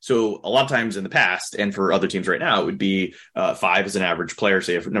baseball. So a lot of times in the past, and for other teams right now, it would be 5 as an average player,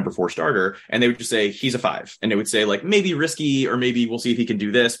 say a number 4 starter, and they would just say he's a 5, and they would say like maybe risky, or maybe we'll see if he can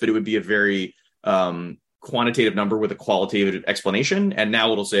do this, but it would be a very quantitative number with a qualitative explanation. And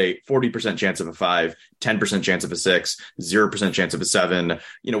now it'll say 40% chance of a 5, 10% chance of a 6, 0% chance of a 7,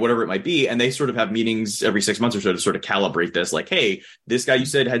 whatever it might be. And they sort of have meetings every 6 months or so to sort of calibrate this. Like, hey, this guy you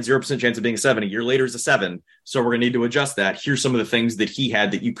said had 0% chance of being a 7. A year later is a 7. So we're going to need to adjust that. Here's some of the things that he had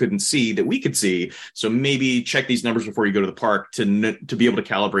that you couldn't see that we could see. So maybe check these numbers before you go to the park to be able to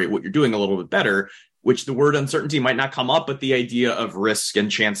calibrate what you're doing a little bit better. Which the word uncertainty might not come up, but the idea of risk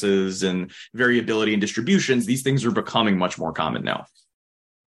and chances and variability and distributions, these things are becoming much more common now.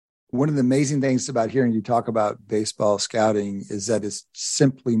 One of the amazing things about hearing you talk about baseball scouting is that it's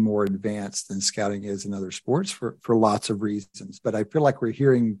simply more advanced than scouting is in other sports for lots of reasons. But I feel like we're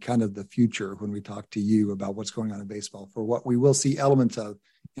hearing kind of the future when we talk to you about what's going on in baseball for what we will see elements of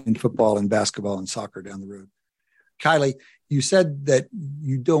in football and basketball and soccer down the road. Kylie, you said that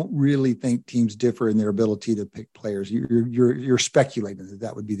you don't really think teams differ in their ability to pick players. You're speculating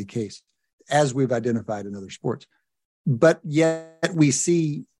that would be the case, as we've identified in other sports. But yet we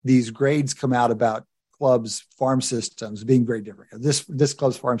see these grades come out about clubs' farm systems being very different. This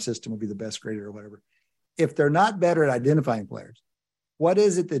club's farm system will be the best graded or whatever. If they're not better at identifying players, what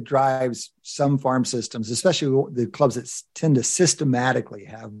is it that drives some farm systems, especially the clubs that tend to systematically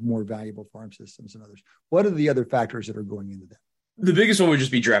have more valuable farm systems than others? What are the other factors that are going into that? The biggest one would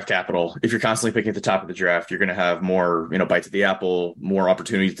just be draft capital. If you're constantly picking at the top of the draft, you're going to have more, bites at the apple, more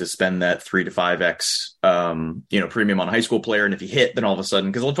opportunities to spend that 3 to 5x, premium on a high school player. And if you hit, then all of a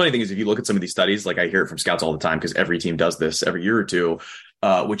sudden, because the funny thing is, if you look at some of these studies, like I hear it from scouts all the time, because every team does this every year or two,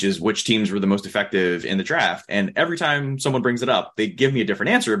 which is which teams were the most effective in the draft. And every time someone brings it up, they give me a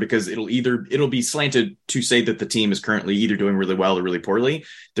different answer because it'll be slanted to say that the team is currently either doing really well or really poorly,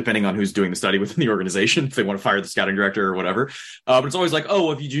 depending on who's doing the study within the organization, if they want to fire the scouting director or whatever. But it's always like,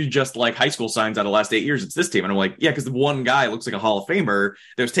 oh, if you do just like high school signs out of the last 8 years, it's this team. And I'm like, yeah, because the one guy looks like a Hall of Famer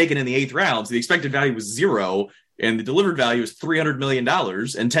that was taken in the 8th round. So the expected value was 0. And the delivered value is $300 million.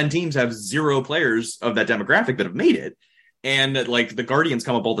 And 10 teams have 0 players of that demographic that have made it. And like the Guardians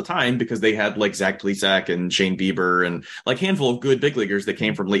come up all the time because they had like Zach Plesac and Shane Bieber and like a handful of good big leaguers that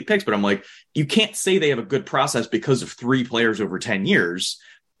came from late picks. But I'm like, you can't say they have a good process because of 3 players over 10 years.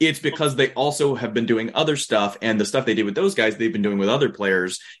 It's because they also have been doing other stuff, and the stuff they did with those guys, they've been doing with other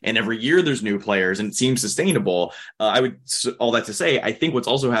players. And every year there's new players, and it seems sustainable. All that to say, I think what's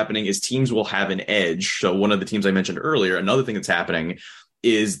also happening is teams will have an edge. So one of the teams I mentioned earlier, another thing that's happening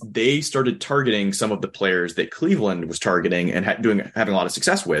is they started targeting some of the players that Cleveland was targeting and having a lot of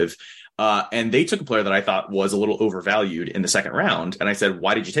success with. And they took a player that I thought was a little overvalued in the 2nd round. And I said,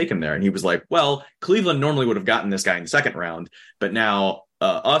 why did you take him there? And he was like, well, Cleveland normally would have gotten this guy in the 2nd round, but now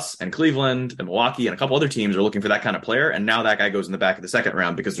us and Cleveland and Milwaukee and a couple other teams are looking for that kind of player. And now that guy goes in the back of the 2nd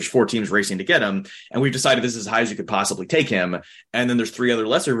round because there's 4 teams racing to get him. And we've decided this is as high as you could possibly take him. And then there's 3 other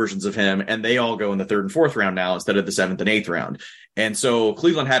lesser versions of him, and they all go in the 3rd and 4th round now instead of the 7th and 8th round. And so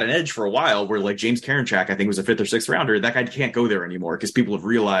Cleveland had an edge for a while where like James Karinchak, I think was a 5th or 6th rounder. That guy can't go there anymore because people have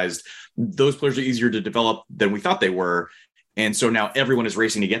realized those players are easier to develop than we thought they were. And so now everyone is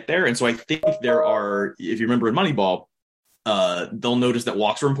racing to get there. And so I think there are, if you remember in Moneyball, they'll notice that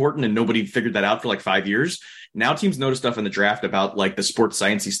walks are important, and nobody figured that out for like 5 years. Now teams notice stuff in the draft about like the sports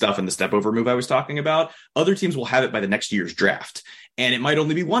sciencey stuff and the step over move I was talking about. Other teams will have it by the next year's draft. and it might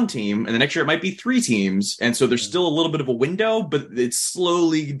only be one team, and the next year it might be 3 teams. And so there's still a little bit of a window, but it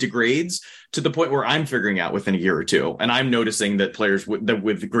slowly degrades to the point where I'm figuring out within a year or two. And I'm noticing that players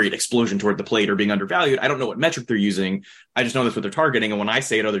with great explosion toward the plate are being undervalued. I don't know what metric they're using. I just know that's what they're targeting. And when I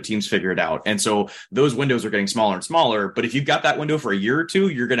say it, other teams figure it out. And so those windows are getting smaller and smaller. But if you've got that window for a year or two,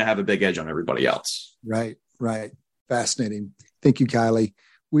 you're going to have a big edge on everybody else. Right. Fascinating. Thank you, Kylie.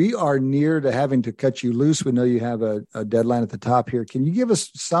 We are near to having to cut you loose. We know you have a deadline at the top here. Can you give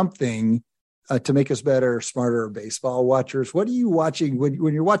us something to make us better, smarter baseball watchers? What are you watching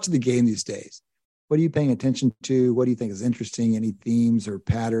when you're watching the game these days? What are you paying attention to? What do you think is interesting? Any themes or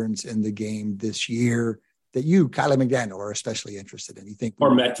patterns in the game this year that you, Kylie McDaniel, are especially interested in? You think,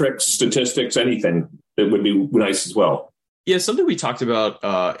 or metrics, statistics, anything that would be nice as well. Yeah, something we talked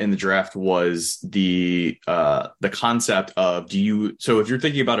about in the draft was the concept of so if you're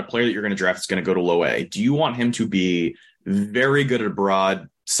thinking about a player that you're going to draft that's going to go to low A, do you want him to be very good at a broad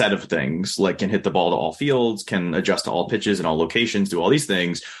set of things, like can hit the ball to all fields, can adjust to all pitches and all locations, do all these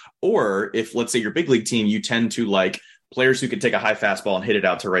things? Or if, let's say, your big league team, you tend to like players who can take a high fastball and hit it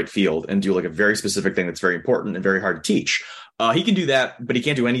out to right field and do like a very specific thing that's very important and very hard to teach. He can do that, but he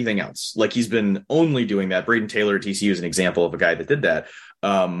can't do anything else. Like he's been only doing that. Braden Taylor at TCU is an example of a guy that did that.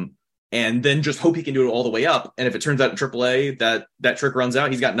 And then just hope he can do it all the way up. And if it turns out in AAA that trick runs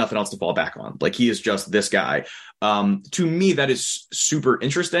out, he's got nothing else to fall back on. Like he is just this guy. To me, that is super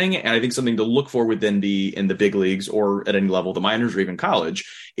interesting. And I think something to look for in the big leagues or at any level, the minors or even college,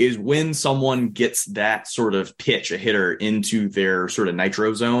 is when someone gets that sort of pitch, a hitter, into their sort of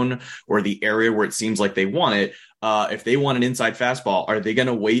nitro zone or the area where it seems like they want it. If they want an inside fastball, are they going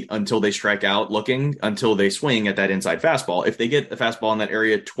to wait until they strike out looking until they swing at that inside fastball? If they get a fastball in that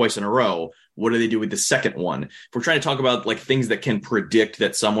area twice in a row, what do they do with the second one? If we're trying to talk about like things that can predict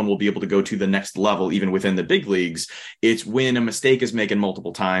that someone will be able to go to the next level, even within the big leagues, it's when a mistake is made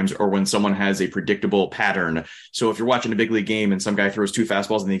multiple times or when someone has a predictable pattern. So if you're watching a big league game and some guy throws 2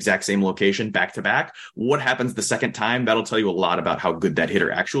 fastballs in the exact same location back to back, what happens the second time? That'll tell you a lot about how good that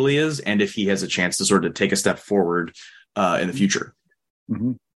hitter actually is and if he has a chance to sort of take a step forward in the future.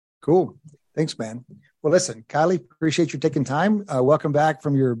 Mm-hmm. Cool. Thanks, man. Well, listen, Kylie, appreciate you taking time. Welcome back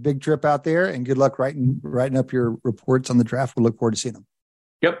from your big trip out there, and good luck writing up your reports on the draft. We'll look forward to seeing them.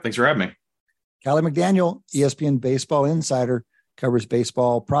 Yep. Thanks for having me. Kylie McDaniel, ESPN Baseball Insider, covers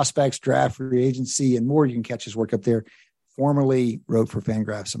baseball prospects, draft, free agency, and more. You can catch his work up there. Formerly wrote for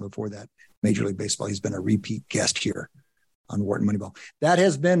Fangraphs, and before that, Major League Baseball. He's been a repeat guest here on Wharton Moneyball. That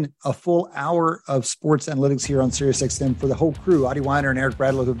has been a full hour of sports analytics here on SiriusXM for the whole crew. Adi Weiner and Eric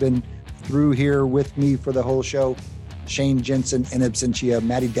Bradlow have been through here with me for the whole show. Shane Jensen, in absentia,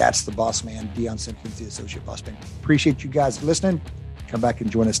 Matty Datz, the boss man, Deion Simpkins, the associate boss man. Appreciate you guys listening. Come back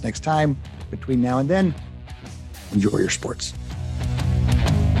and join us next time. Between now and then, enjoy your sports.